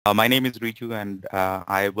My name is Riju, and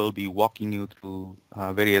I will be walking you through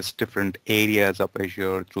various different areas of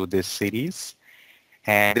Azure through this series.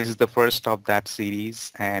 And this is the first of that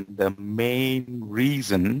series. And the main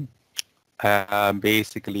reason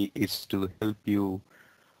basically is to help you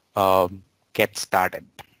get started.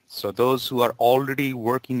 So those who are already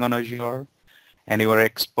working on Azure and you are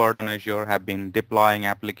expert on Azure, have been deploying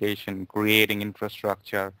application, creating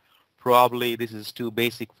infrastructure, probably this is too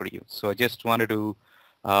basic for you. So I just wanted to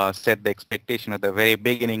set the expectation at the very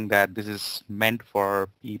beginning that this is meant for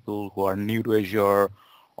people who are new to Azure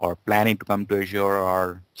or planning to come to Azure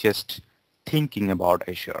or just thinking about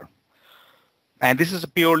Azure. And this is a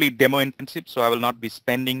purely demo intensive, so I will not be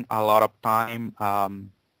spending a lot of time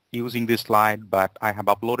using this slide, but I have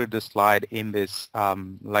uploaded this slide in this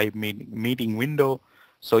live meeting window,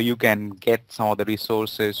 so you can get some of the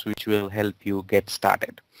resources which will help you get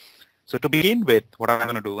started. So to begin with, what I'm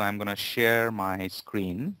going to do, I'm going to share my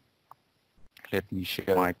screen. Let me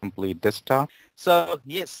share my complete desktop. So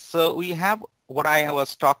yes, so we have what I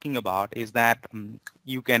was talking about is that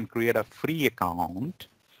you can create a free account,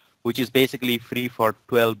 which is basically free for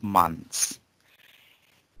 12 months.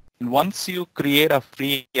 And once you create a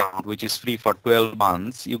free account, which is free for 12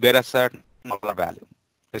 months, you get a certain dollar value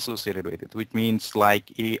associated with it, which means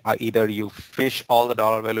like either you finish all the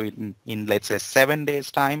dollar value in let's say 7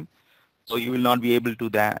 days time, so you will not be able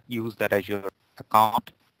to use that as your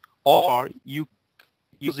account, or you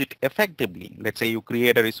use it effectively. Let's say you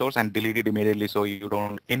create a resource and delete it immediately so you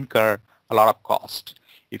don't incur a lot of cost.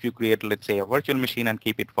 If you create, let's say, a virtual machine and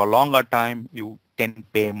keep it for a longer time, you tend to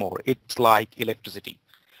pay more. It's like electricity.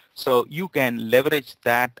 So you can leverage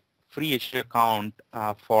that free Azure account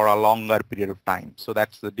for a longer period of time. So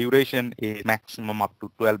that's the duration is maximum up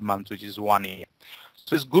to 12 months, which is 1 year.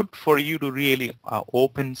 So it's good for you to really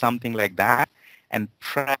open something like that and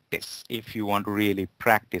practice if you want to really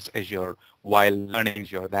practice Azure while learning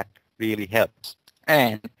Azure. That really helps.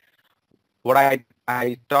 And what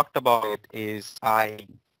I talked about it is I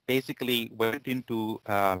basically went into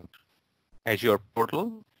Azure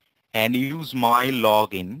portal and use my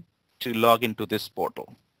login to log into this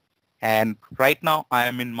portal. And right now I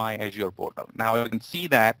am in my Azure portal. Now you can see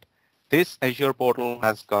that this Azure portal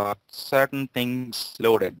has got certain things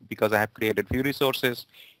loaded because I have created few resources.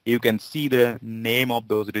 You can see the name of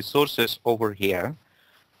those resources over here.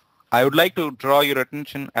 I would like to draw your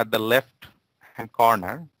attention at the left hand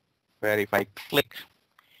corner where if I click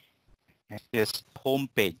just home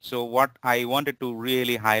page. So what I wanted to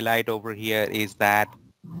really highlight over here is that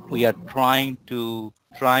we are trying to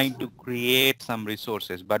create some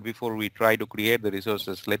resources. But before we try to create the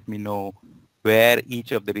resources, let me know where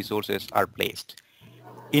each of the resources are placed.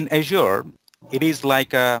 In Azure, it is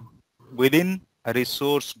like within a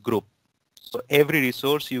resource group. So every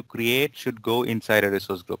resource you create should go inside a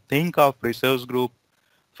resource group. Think of resource group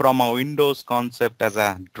from a Windows concept as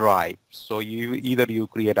a drive. So either you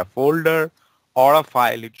create a folder or a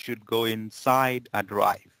file, it should go inside a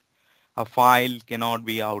drive. A file cannot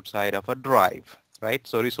be outside of a drive, right?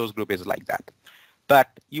 So resource group is like that.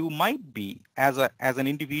 But you might be, as an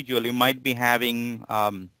individual, you might be having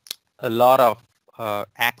a lot of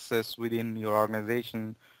access within your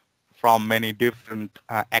organization from many different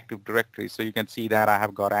Active Directories. So you can see that I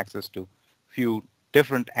have got access to few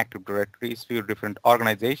different Active Directories, few different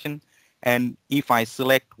organizations. And if I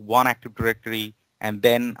select one Active Directory, and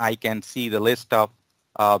then I can see the list of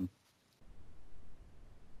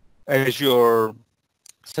Azure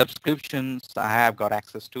subscriptions I have got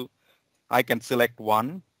access to. I can select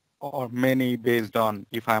one or many based on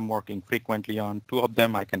if I'm working frequently on two of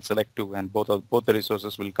them, I can select two, and both the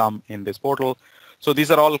resources will come in this portal. So these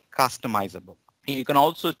are all customizable. You can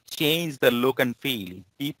also change the look and feel.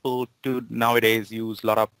 People nowadays use a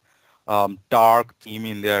lot of dark theme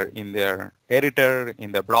in their editor,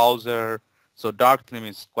 in their browser. So dark theme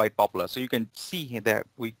is quite popular. So you can see that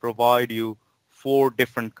we provide you 4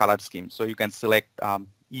 different color schemes. So you can select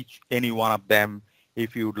any one of them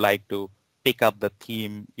if you'd like to pick up the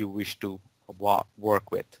theme you wish to work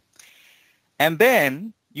with. And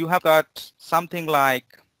then you have got something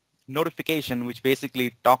like notification, which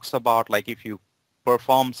basically talks about like if you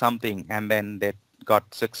perform something and then that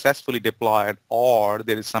got successfully deployed or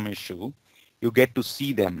there is some issue, you get to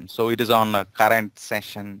see them. So it is on a current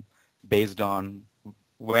session based on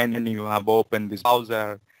when you have opened this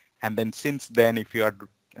browser. And then since then, if you are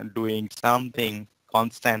doing something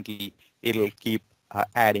constantly, it'll keep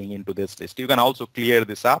adding into this list. You can also clear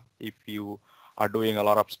this up if you are doing a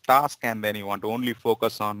lot of tasks and then you want to only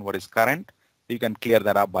focus on what is current. You can clear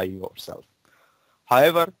that up by yourself.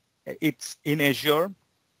 However, it's in Azure.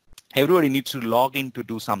 everybody needs to log in to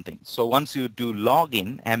do something. So once you do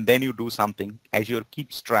login and then you do something, Azure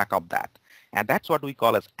keeps track of that. And that's what we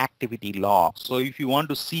call as activity log. So if you want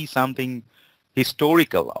to see something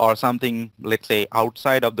historical or something, let's say,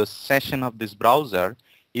 outside of the session of this browser,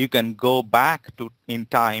 you can go back to in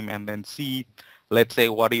time and then see, let's say,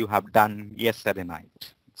 what you have done yesterday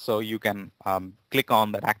night. So you can click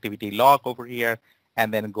on that activity log over here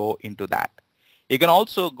and then go into that. You can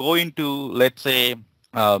also go into, let's say,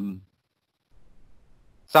 um,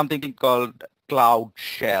 something called Cloud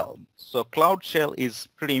Shell. So Cloud Shell is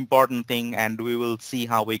pretty important thing, and we will see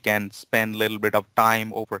how we can spend a little bit of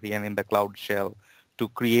time over here in the Cloud Shell to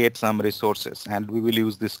create some resources. And we will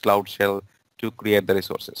use this Cloud Shell to create the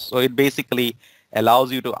resources. So it basically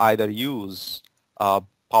allows you to either use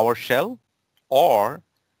PowerShell or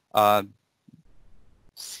CLI,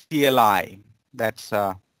 that's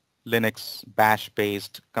Linux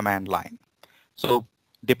bash-based command line. So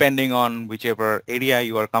depending on whichever area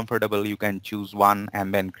you are comfortable, you can choose one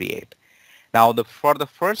and then create. Now, for the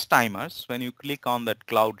first timers, when you click on that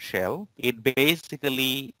Cloud Shell, it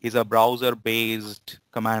basically is a browser-based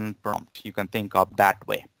command prompt. You can think of that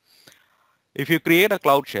way. If you create a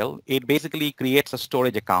Cloud Shell, it basically creates a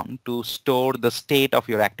storage account to store the state of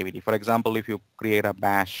your activity. For example, if you create a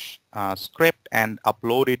bash script and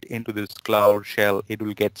upload it into this Cloud Shell, it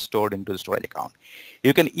will get stored into the storage account.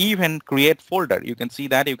 You can even create folder. You can see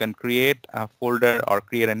that you can create a folder or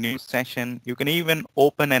create a new session. You can even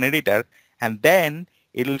open an editor, and then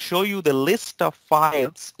it will show you the list of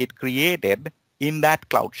files it created in that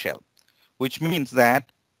Cloud Shell, which means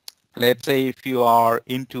that, let's say, if you are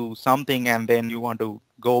into something and then you want to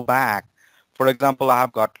go back, for example, I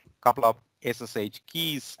have got a couple of SSH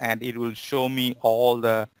keys and it will show me all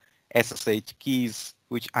the SSH keys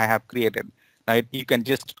which I have created. Now you can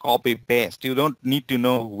just copy paste. You don't need to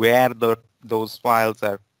know where those files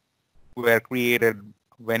were created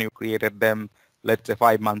when you created them, let's say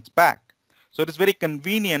 5 months back. So it is very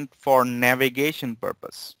convenient for navigation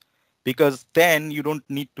purpose, because then you don't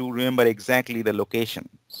need to remember exactly the location.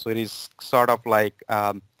 So it is sort of like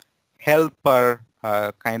helper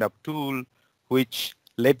kind of tool which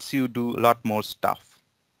lets you do a lot more stuff.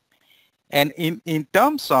 And in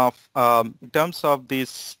terms of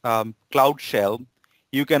this Cloud Shell,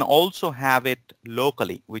 you can also have it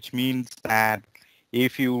locally, which means that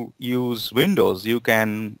if you use Windows, you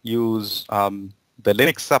can use the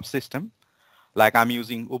Linux subsystem. Like I'm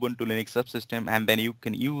using Ubuntu Linux subsystem, and then you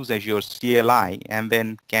can use Azure CLI and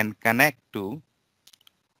then can connect to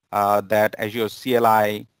that Azure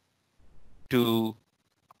CLI to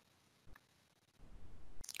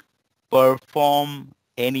perform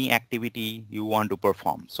any activity you want to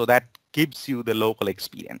perform. So that gives you the local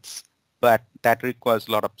experience, but that requires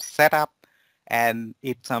a lot of setup, and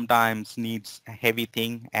it sometimes needs a heavy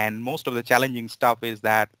thing. And most of the challenging stuff is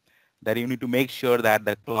that you need to make sure that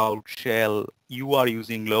the Cloud Shell you are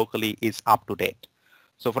using locally is up to date.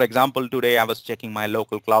 So for example, today I was checking my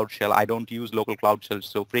local Cloud Shell. I don't use local Cloud Shell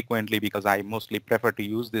so frequently because I mostly prefer to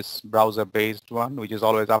use this browser-based one, which is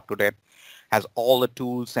always up to date, has all the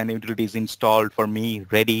tools and utilities installed for me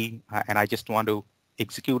ready, and I just want to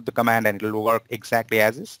execute the command and it will work exactly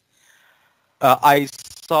as is. I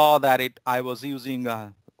saw that I was using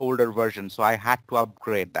an older version, so I had to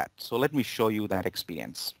upgrade that. So let me show you that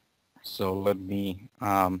experience. So let me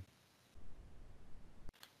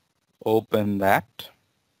open that.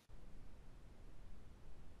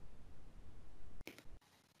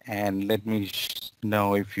 And let me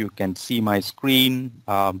know if you can see my screen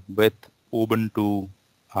with Ubuntu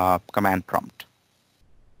command prompt.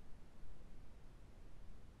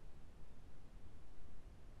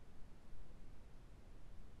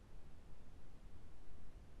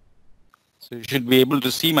 So you should be able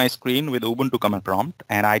to see my screen with Ubuntu command prompt,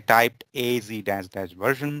 and I typed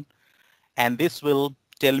az-version, and this will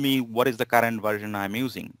tell me what is the current version I'm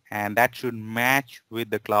using, and that should match with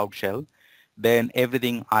the Cloud Shell. Then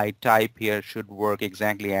everything I type here should work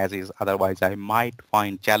exactly as is. Otherwise, I might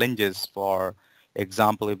find challenges. For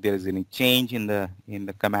example, if there is any change in the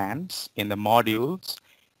commands, in the modules,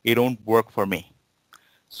 it won't work for me.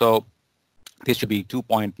 So this should be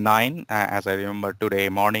 2.9. As I remember today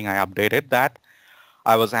morning, I updated that.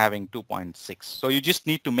 I was having 2.6. So you just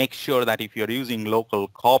need to make sure that if you're using local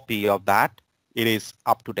copy of that, it is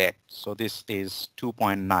up to date. So this is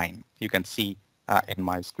 2.9. You can see in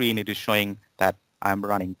my screen, it is showing that I'm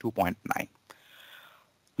running 2.9.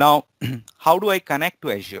 Now, how do I connect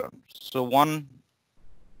to Azure? So one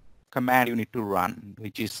command you need to run,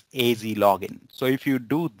 which is AZ login. So if you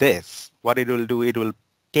do this, what it will do, it will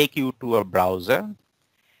take you to a browser.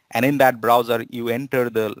 And in that browser, you enter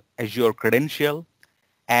the Azure credential.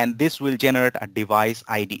 and this will generate a device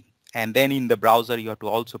ID. And then in the browser, you have to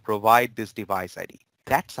also provide this device ID.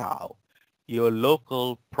 That's how your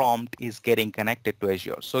local prompt is getting connected to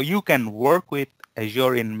Azure. So you can work with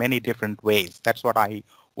Azure in many different ways. That's what I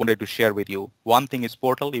wanted to share with you. One thing is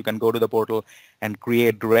portal. You can go to the portal and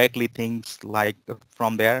create directly things like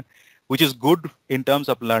from there, which is good in terms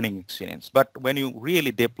of learning experience. But when you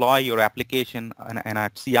really deploy your application in a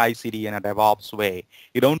CI/CD in a DevOps way,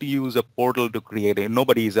 you don't use a portal to create it.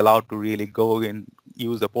 Nobody is allowed to really go and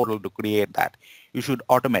use the portal to create that. You should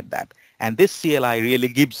automate that. And this CLI really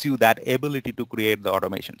gives you that ability to create the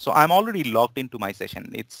automation. So I'm already logged into my session.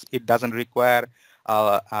 It doesn't require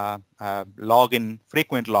login,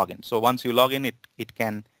 frequent login. So once you log in, it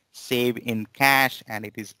can save in cache and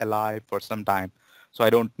it is alive for some time. So I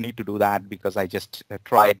don't need to do that because I just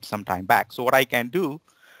tried some time back. So what I can do,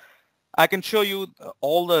 I can show you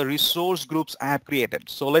all the resource groups I have created.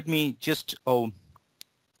 So let me just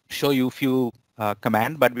show you a few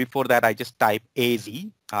commands. But before that, I just type AZ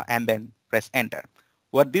and then press enter.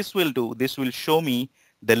 What this will do, this will show me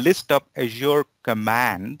the list of Azure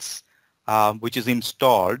commands which is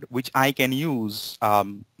installed, which I can use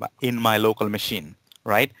in my local machine,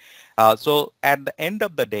 right? So at the end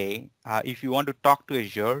of the day, if you want to talk to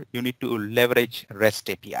Azure, you need to leverage REST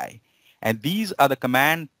API. And these are the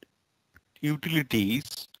command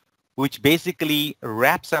utilities which basically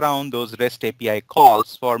wraps around those REST API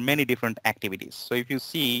calls for many different activities. So if you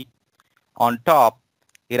see on top,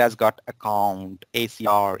 it has got account,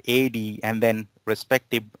 ACR, AD, and then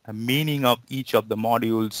respective meaning of each of the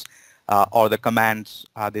modules or the commands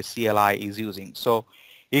the CLI is using. So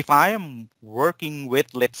if I am working with,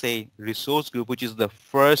 let's say, resource group, which is the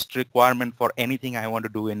first requirement for anything I want to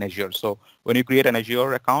do in Azure. So when you create an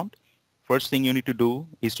Azure account, first thing you need to do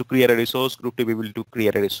is to create a resource group to be able to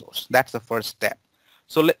create a resource. That's the first step.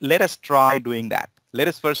 So let us try doing that. Let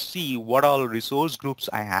us first see what all resource groups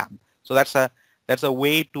I have. So that's a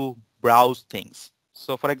way to browse things.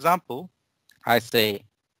 So for example, I say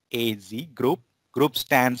AZ group. Group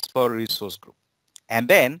stands for resource group. And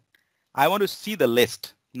then I want to see the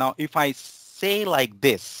list. Now, if I say like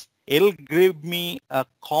this, it'll give me a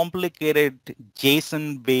complicated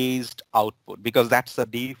JSON-based output because that's the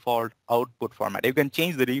default output format. You can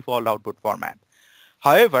change the default output format.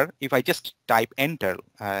 However, if I just type enter,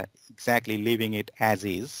 exactly leaving it as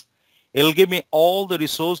is, it'll give me all the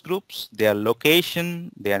resource groups, their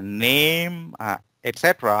location, their name,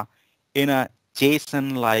 etc. in a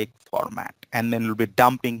JSON-like format, and then it'll be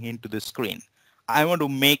dumping into the screen. I want to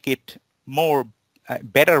make it more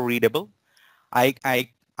better readable. I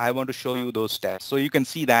want to show you those steps. So you can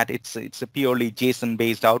see that it's a purely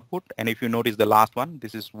JSON-based output. And if you notice the last one,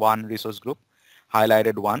 this is one resource group,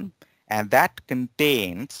 highlighted one, and that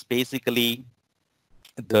contains basically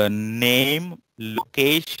the name,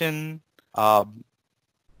 location,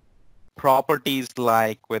 properties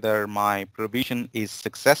like whether my provision is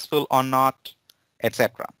successful or not,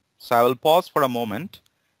 etc. So I will pause for a moment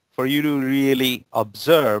for you to really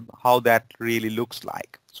observe how that really looks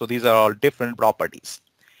like. So these are all different properties.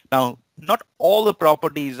 Now, not all the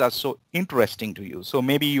properties are so interesting to you. So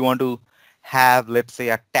maybe you want to have, let's say,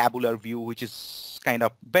 a tabular view, which is kind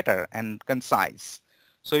of better and concise.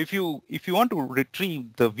 So if you want to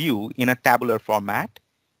retrieve the view in a tabular format,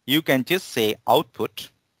 you can just say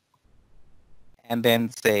output and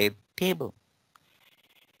then say table.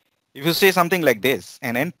 If you say something like this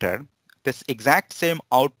and enter, this exact same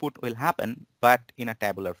output will happen, but in a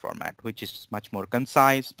tabular format, which is much more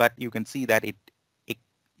concise. But you can see that it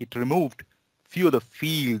removed few of the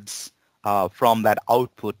fields from that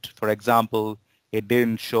output. For example, it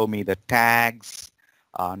didn't show me the tags,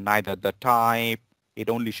 neither the type. It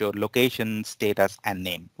only showed location, status, and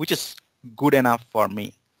name, which is good enough for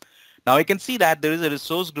me. Now I can see that there is a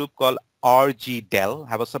resource group called RGDel.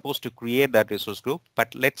 I was supposed to create that resource group,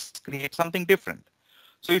 but let's create something different.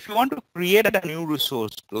 So if you want to create a new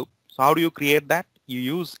resource group, so how do you create that? You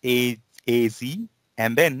use AZ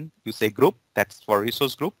and then you say group, that's for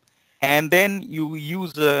resource group. And then you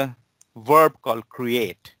use a verb called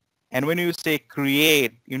create. And when you say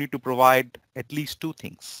create, you need to provide at least two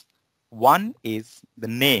things. One is the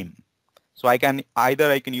name. So I can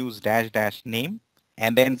use -- name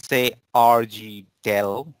and then say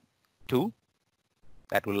RGDel2.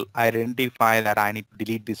 That will identify that I need to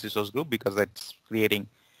delete this resource group because that's creating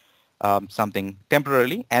something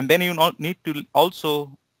temporarily. And then you need to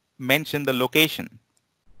also mention the location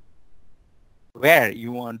where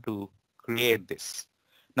you want to create this.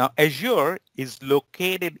 Now, Azure is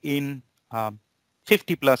located in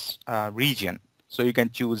 50 plus region. So you can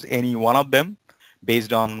choose any one of them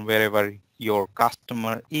based on wherever your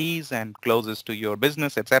customer is and closest to your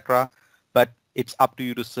business, etc. But it's up to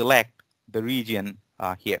you to select the region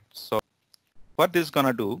here. So what this is going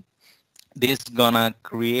to do, this is going to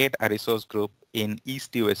create a resource group in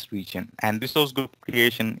East US region, and resource group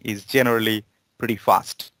creation is generally pretty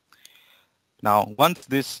fast. Now, once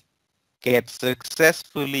this gets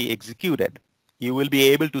successfully executed, you will be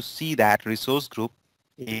able to see that resource group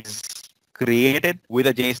is created with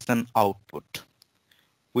a JSON output,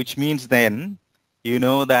 which means then you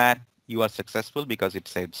know that you are successful because it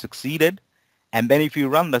said succeeded. And then if you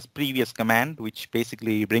run the previous command, which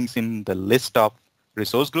basically brings in the list of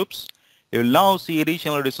resource groups, you'll now see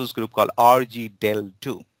additional resource group called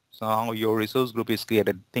rgdel2. So now your resource group is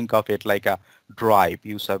created. Think of it like a drive.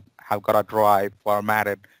 You have got a drive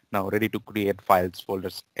formatted, now ready to create files,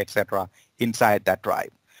 folders, etc. inside that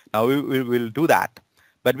drive. Now we will do that.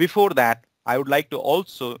 But before that, I would like to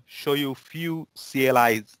also show you few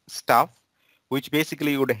CLI stuff, which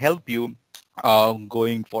basically would help you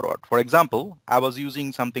going forward. For example, I was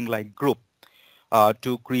using something like group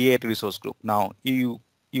to create resource group. Now, if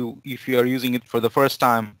you are using it for the first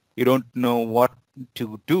time, you don't know what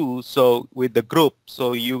to do. So with the group,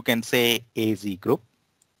 so you can say AZ group,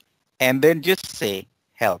 and then just say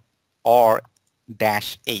help or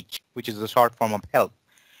 -h, which is the short form of help.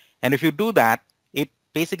 And if you do that, it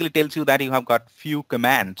basically tells you that you have got few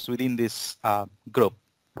commands within this group,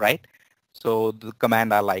 right? So the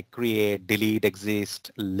command are like create, delete,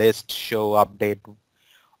 exist, list, show, update.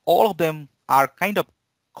 All of them are kind of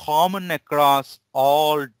common across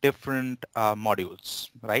all different modules,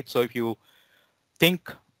 right? So if you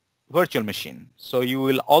think virtual machine, so you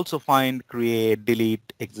will also find create,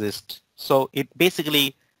 delete, exist. So it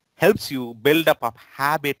basically helps you build up a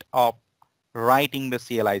habit of writing the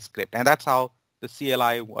CLI script. And that's how the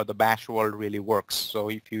CLI or the bash world really works. So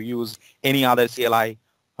if you use any other CLI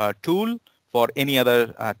tool for any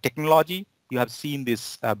other technology, you have seen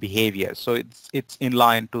this behavior. So it's in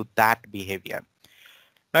line to that behavior.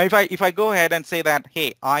 Now, if I go ahead and say that,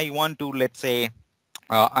 hey, I want to, let's say,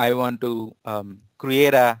 I want to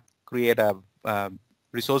create a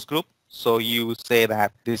resource group. So you say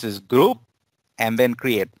that this is group and then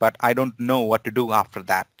create, but I don't know what to do after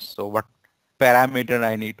that. So what parameter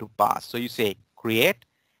I need to pass? So you say create,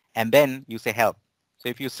 and then you say help. So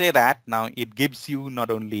if you say that, now it gives you not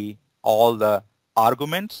only all the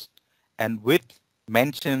arguments and with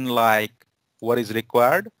mention like what is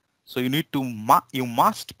required. So you need to, you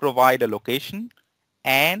must provide a location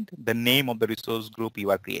and the name of the resource group you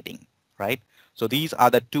are creating, right? So these are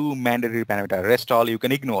the two mandatory parameters. Rest all you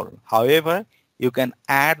can ignore. However, you can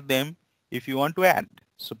add them if you want to add.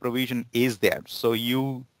 So provision is there. So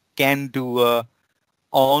you can do a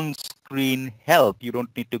on-screen help. You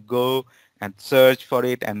don't need to go and search for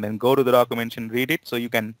it and then go to the documentation, read it. So you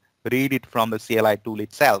can read it from the CLI tool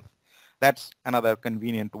itself. That's another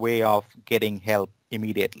convenient way of getting help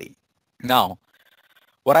immediately. Now,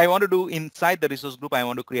 what I want to do inside the resource group, I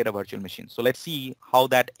want to create a virtual machine. So let's see how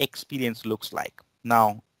that experience looks like.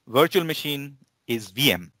 Now, virtual machine is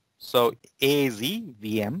VM. So AZ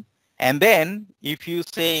VM. And then if you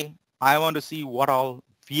say, I want to see what all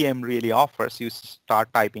VM really offers, you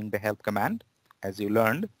start typing the help command as you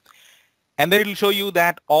learned. And then it will show you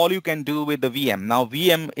that all you can do with the VM. Now,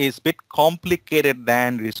 VM is a bit complicated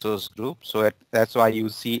than resource group. So that's why you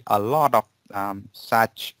see a lot of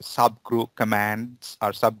such subgroup commands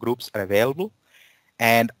or subgroups are available.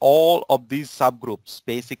 And all of these subgroups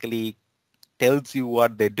basically tells you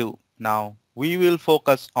what they do. Now, we will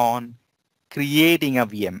focus on creating a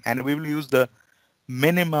VM, and we will use the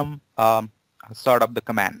minimum sort of the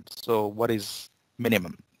command. So what is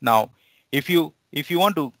minimum? Now, if you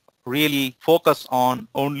want to really focus on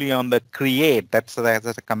only on the create, that's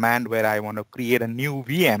a command where I want to create a new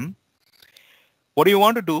VM. What you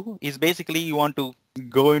want to do is basically you want to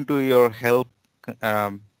go into your help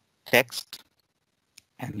text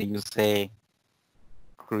and you say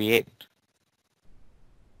create.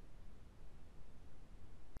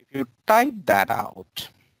 If you type that out,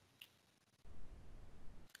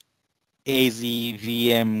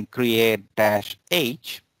 azvm create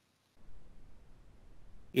 -h,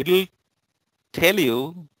 it'll tell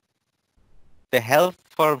you the help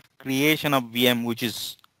for creation of VM, which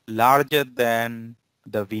is larger than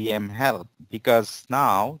the VM help, because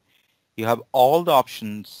now you have all the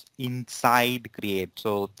options inside create.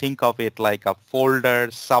 So think of it like a folder,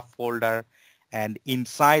 subfolder, and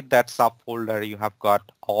inside that subfolder you have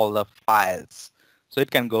got all the files. So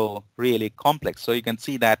it can go really complex. So you can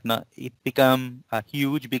see that it become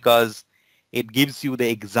huge because it gives you the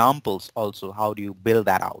examples also. How do you build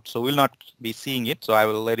that out? So we'll not be seeing it. So I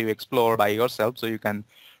will let you explore by yourself so you can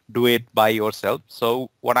do it by yourself. So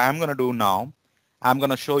what I'm going to do now, I'm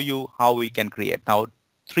going to show you how we can create. Now,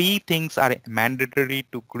 three things are mandatory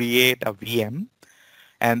to create a VM,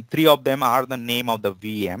 and three of them are the name of the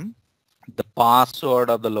VM, the password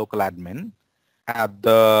of the local admin,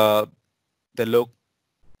 the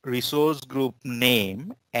resource group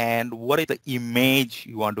name, and what is the image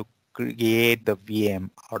you want to create the VM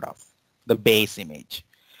out of, the base image.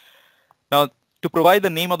 Now, to provide the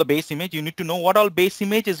name of the base image, you need to know what all base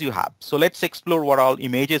images you have. So let's explore what all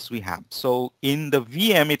images we have. So in the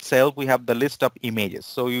VM itself, we have the list of images.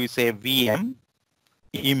 So you say VM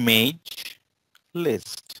image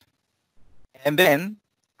list. And then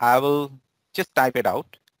I will just type it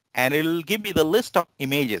out and it will give me the list of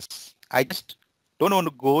images. I just don't want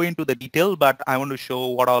to go into the detail, but I want to show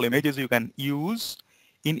what all images you can use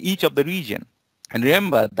in each of the region. And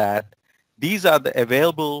remember that these are the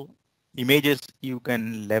available images you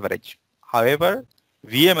can leverage. However,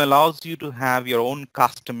 VM allows you to have your own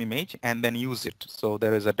custom image and then use it. So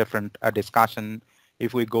there is a different discussion.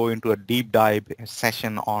 If we go into a deep dive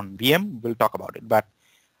session on VM, we'll talk about it. But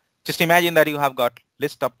just imagine that you have got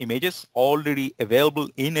list of images already available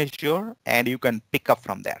in Azure and you can pick up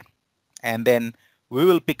from there. And then we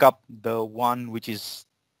will pick up the one which is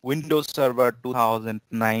Windows Server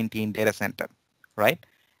 2019 data center, right?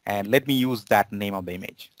 And let me use that name of the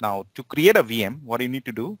image. Now, to create a VM, what you need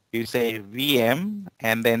to do, you say VM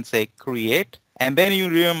and then say create. And then you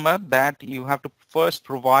remember that you have to first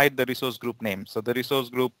provide the resource group name. So the resource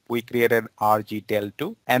group we created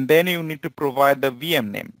RGDel2. And then you need to provide the VM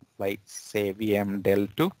name, like say VM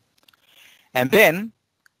del2. And then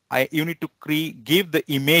you need to give the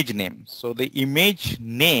image name. So the image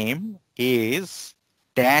name is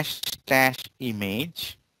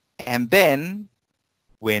 --image. And then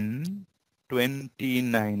when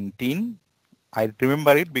 2019, I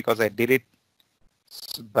remember it because I did it,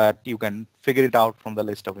 but you can figure it out from the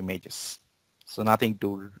list of images. So nothing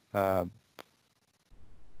to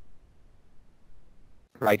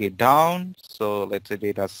write it down. So let's say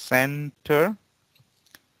data center.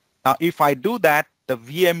 Now, if I do that, the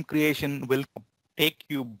VM creation will take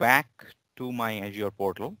you back to my Azure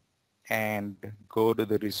portal and go to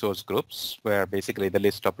the resource groups where basically the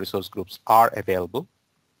list of resource groups are available,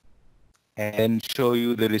 and show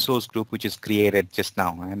you the resource group which is created just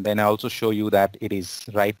now. And then I also show you that it is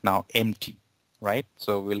right now empty, right?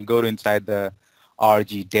 So we'll go inside the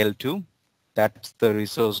RGDel2. That's the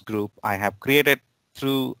resource group I have created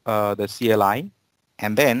through the CLI.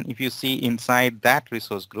 And then if you see inside that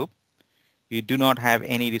resource group, you do not have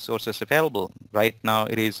any resources available. Right now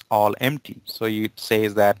it is all empty. So it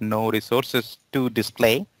says that no resources to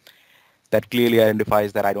display. That clearly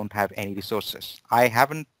identifies that I don't have any resources. I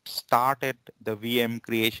haven't started the VM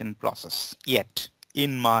creation process yet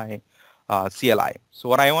in my CLI. So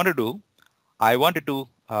what I want to do, I wanted to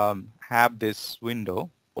have this window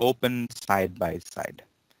open side by side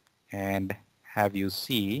and have you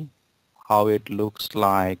see how it looks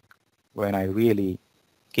like when I really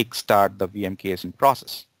kickstart the VM creation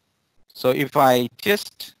process. So if I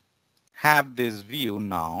just have this view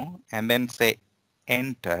now and then say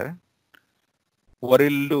enter, what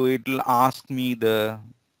it'll do, it'll ask me the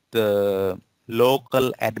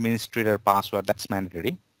local administrator password. That's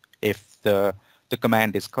mandatory. If the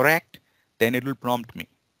command is correct, then it will prompt me.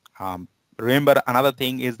 Remember, another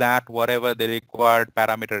thing is that whatever the required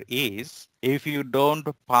parameter is, if you don't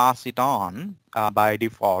pass it on by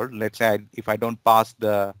default, let's say if I don't pass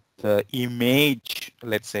the image,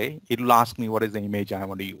 let's say, it will ask me what is the image I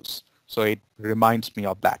want to use. So it reminds me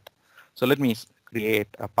of that. So let me create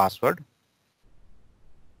a password.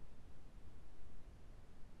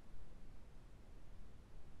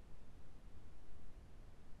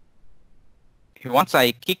 Once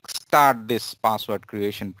I kickstart this password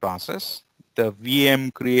creation process, the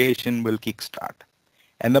VM creation will kickstart.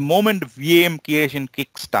 And the moment VM creation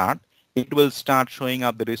kickstart, it will start showing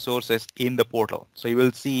up the resources in the portal. So you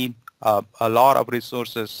will see a lot of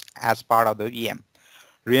resources as part of the VM.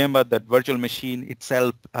 Remember that virtual machine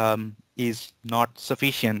itself is not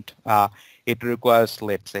sufficient. It requires,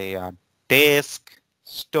 let's say, disk,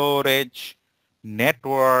 storage,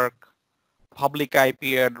 network, public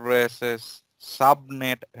IP addresses,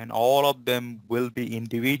 subnet, and all of them will be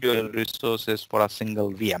individual resources for a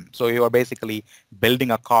single VM. So you are basically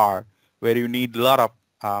building a car where you need a lot of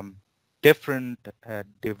different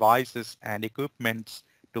devices and equipments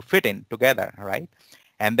to fit in together, right?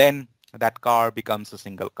 And then that car becomes a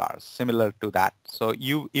single car, similar to that. So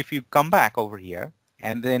if you come back over here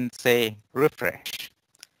and then say refresh,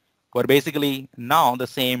 but basically now the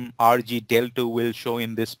same RGDel2 will show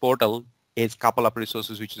in this portal is couple of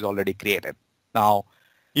resources which is already created. Now,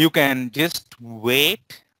 You can just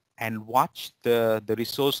wait and watch the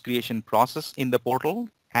resource creation process in the portal.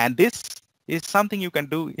 And this is something you can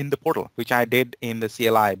do in the portal, which I did in the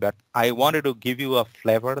CLI. But I wanted to give you a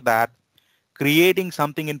flavor that creating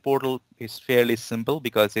something in portal is fairly simple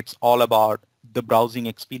because it's all about the browsing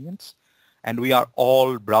experience. And we are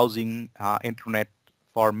all browsing internet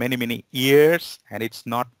for many, many years. And it's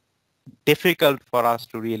not difficult for us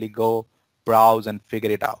to really go browse and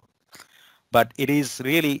figure it out. But it is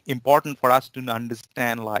really important for us to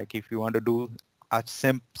understand, like, if you want to do a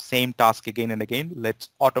same task again and again, let's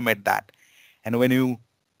automate that. And when you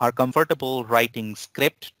are comfortable writing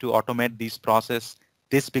script to automate this process,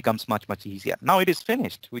 this becomes much, much easier. Now it is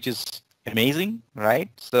finished, which is amazing, right?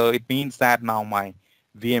 So it means that now my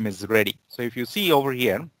VM is ready. So if you see over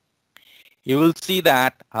here, you will see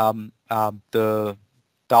that the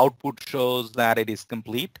output shows that it is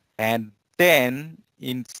complete. And then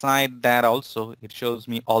inside that also, it shows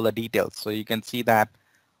me all the details. So you can see that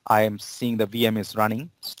I am seeing the VM is running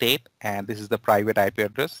state, and this is the private IP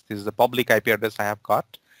address. This is the public IP address I have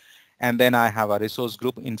got. And then I have a resource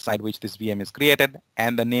group inside which this VM is created,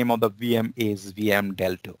 and the name of the VM is VM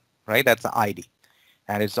del2, right? That's the ID.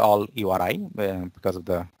 And it's all URI because of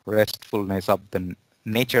the restfulness of the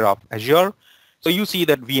nature of Azure. So you see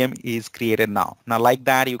that VM is created now. Now, like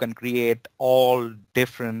that, you can create all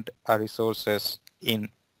different resources in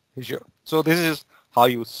Azure. So this is how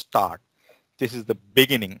you start. This is the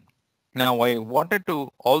beginning. Now, I wanted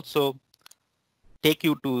to also take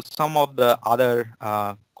you to some of the other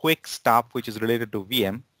quick stuff which is related to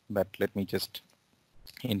VM, but let me just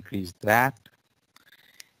increase that.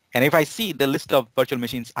 And if I see the list of virtual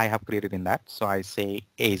machines I have created in that, so I say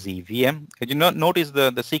AZVM, you notice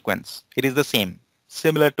the sequence. It is the same,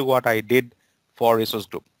 similar to what I did for resource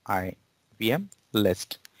group. I VM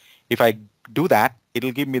list. If I do that, it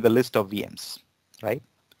will give me the list of VMs, right?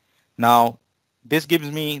 Now, this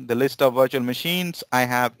gives me the list of virtual machines I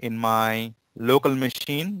have in my local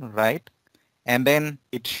machine, right? And then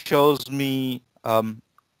it shows me all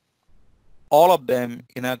of them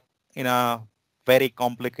in a very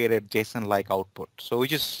complicated JSON-like output. So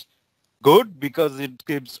which is good because it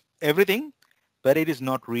gives everything, but it is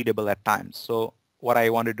not readable at times. So what I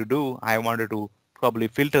wanted to do, I wanted to probably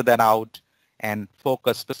filter that out and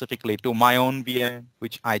focus specifically to my own VM,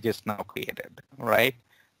 which I just now created, right?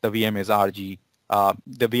 The VM is the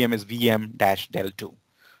VM is VM-del2.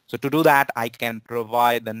 So to do that, I can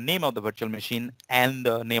provide the name of the virtual machine and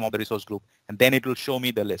the name of the resource group, and then it will show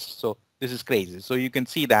me the list. So this is crazy. So you can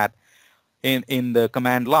see that in the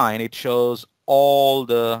command line, it shows all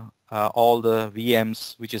the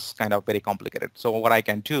VMs, which is kind of very complicated. So what I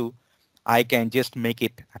can do, I can just make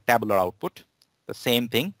it a tabular output, the same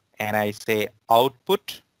thing, and I say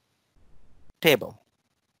output table,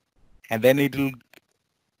 and then it will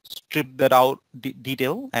strip that out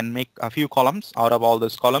detail and make a few columns out of all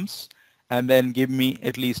those columns, and then give me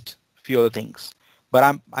at least fewer things.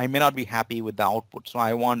 But I may not be happy with the output, so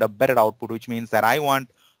I want a better output, which means that I want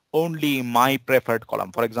only my preferred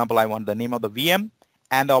column. For example, I want the name of the VM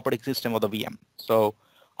and the operating system of the VM. So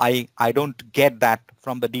I don't get that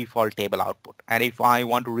from the default table output. And if I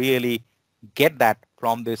want to really get that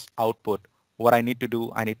from this output, what I need to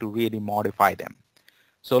do, I need to really modify them.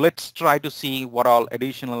 So let's try to see what all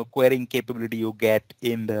additional querying capability you get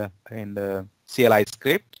in the CLI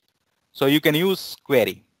script. So you can use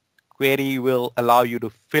query. Query will allow you to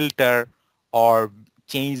filter or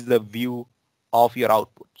change the view of your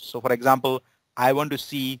output. So for example, I want to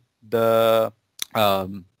see the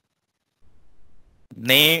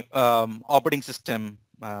operating system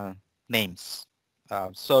names.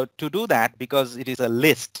 So to do that, because it is a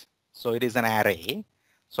list, so it is an array,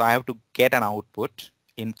 so I have to get an output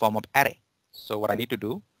in form of array. So what I need to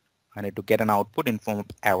do, I need to get an output in form of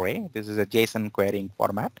array. This is a JSON querying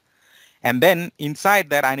format. And then inside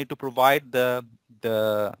that, I need to provide the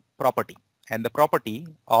property. And the property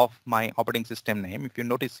of my operating system name, if you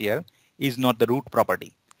notice here, is not the root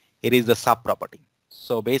property. It is the sub property.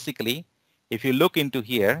 So basically, if you look into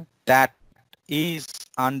here, that is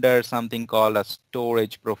under something called a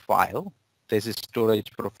storage profile. This is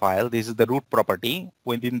storage profile. This is the root property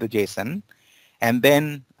within the JSON. And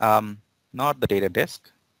then not the data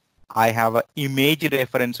disk. I have an image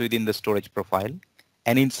reference within the storage profile.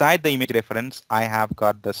 And inside the image reference, I have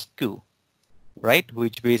got the SKU, right?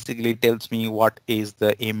 Which basically tells me what is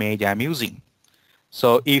the image I'm using.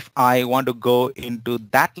 So if I want to go into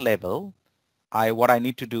that level, what I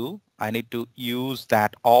need to do, I need to use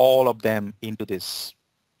that all of them into this.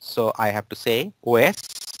 So I have to say OS,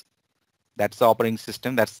 that's the operating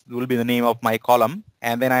system, that will be the name of my column.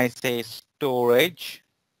 And then I say storage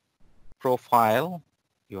profile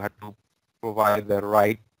You have to provide the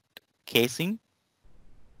right casing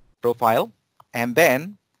profile. And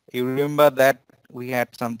then you remember that we had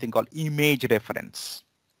something called image reference.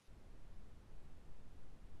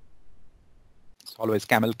 It's always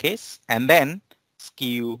camel case. And then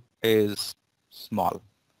skew is small.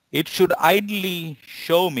 It should ideally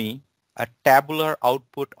show me a tabular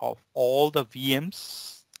output of all the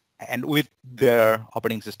VMs and with their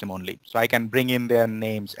operating system only. So I can bring in their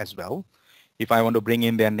names as well. If I want to bring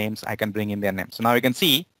in their names, I can bring in their names. So now you can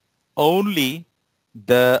see only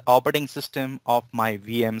the operating system of my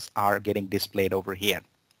VMs are getting displayed over here,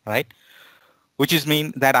 right? Which is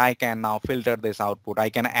mean that I can now filter this output. I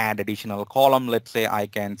can add additional column. Let's say I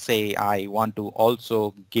can say I want to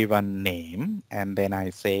also give a name, and then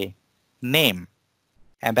I say name.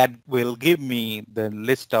 And that will give me the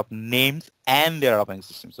list of names and their operating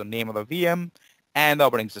system. So name of the VM and the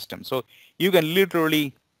operating system. So you can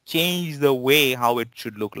literally change the way how it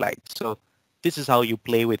should look like. So this is how you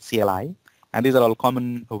play with CLI. And these are all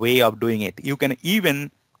common way of doing it. You can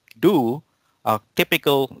even do a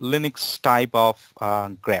typical Linux type of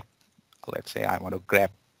grep. Let's say I want to grep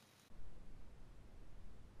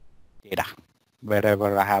data.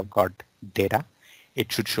 Wherever I have got data,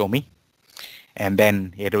 it should show me. And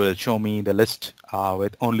then it will show me the list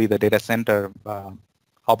with only the data center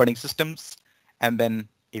operating systems. And then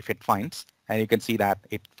if it finds, and you can see that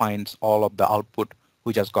it finds all of the output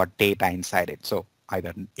which has got data inside it. So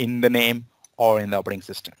either in the name or in the operating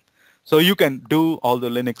system. So you can do all the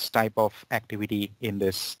Linux type of activity in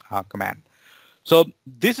this command. So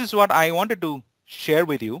this is what I wanted to share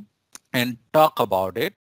with you and talk about it.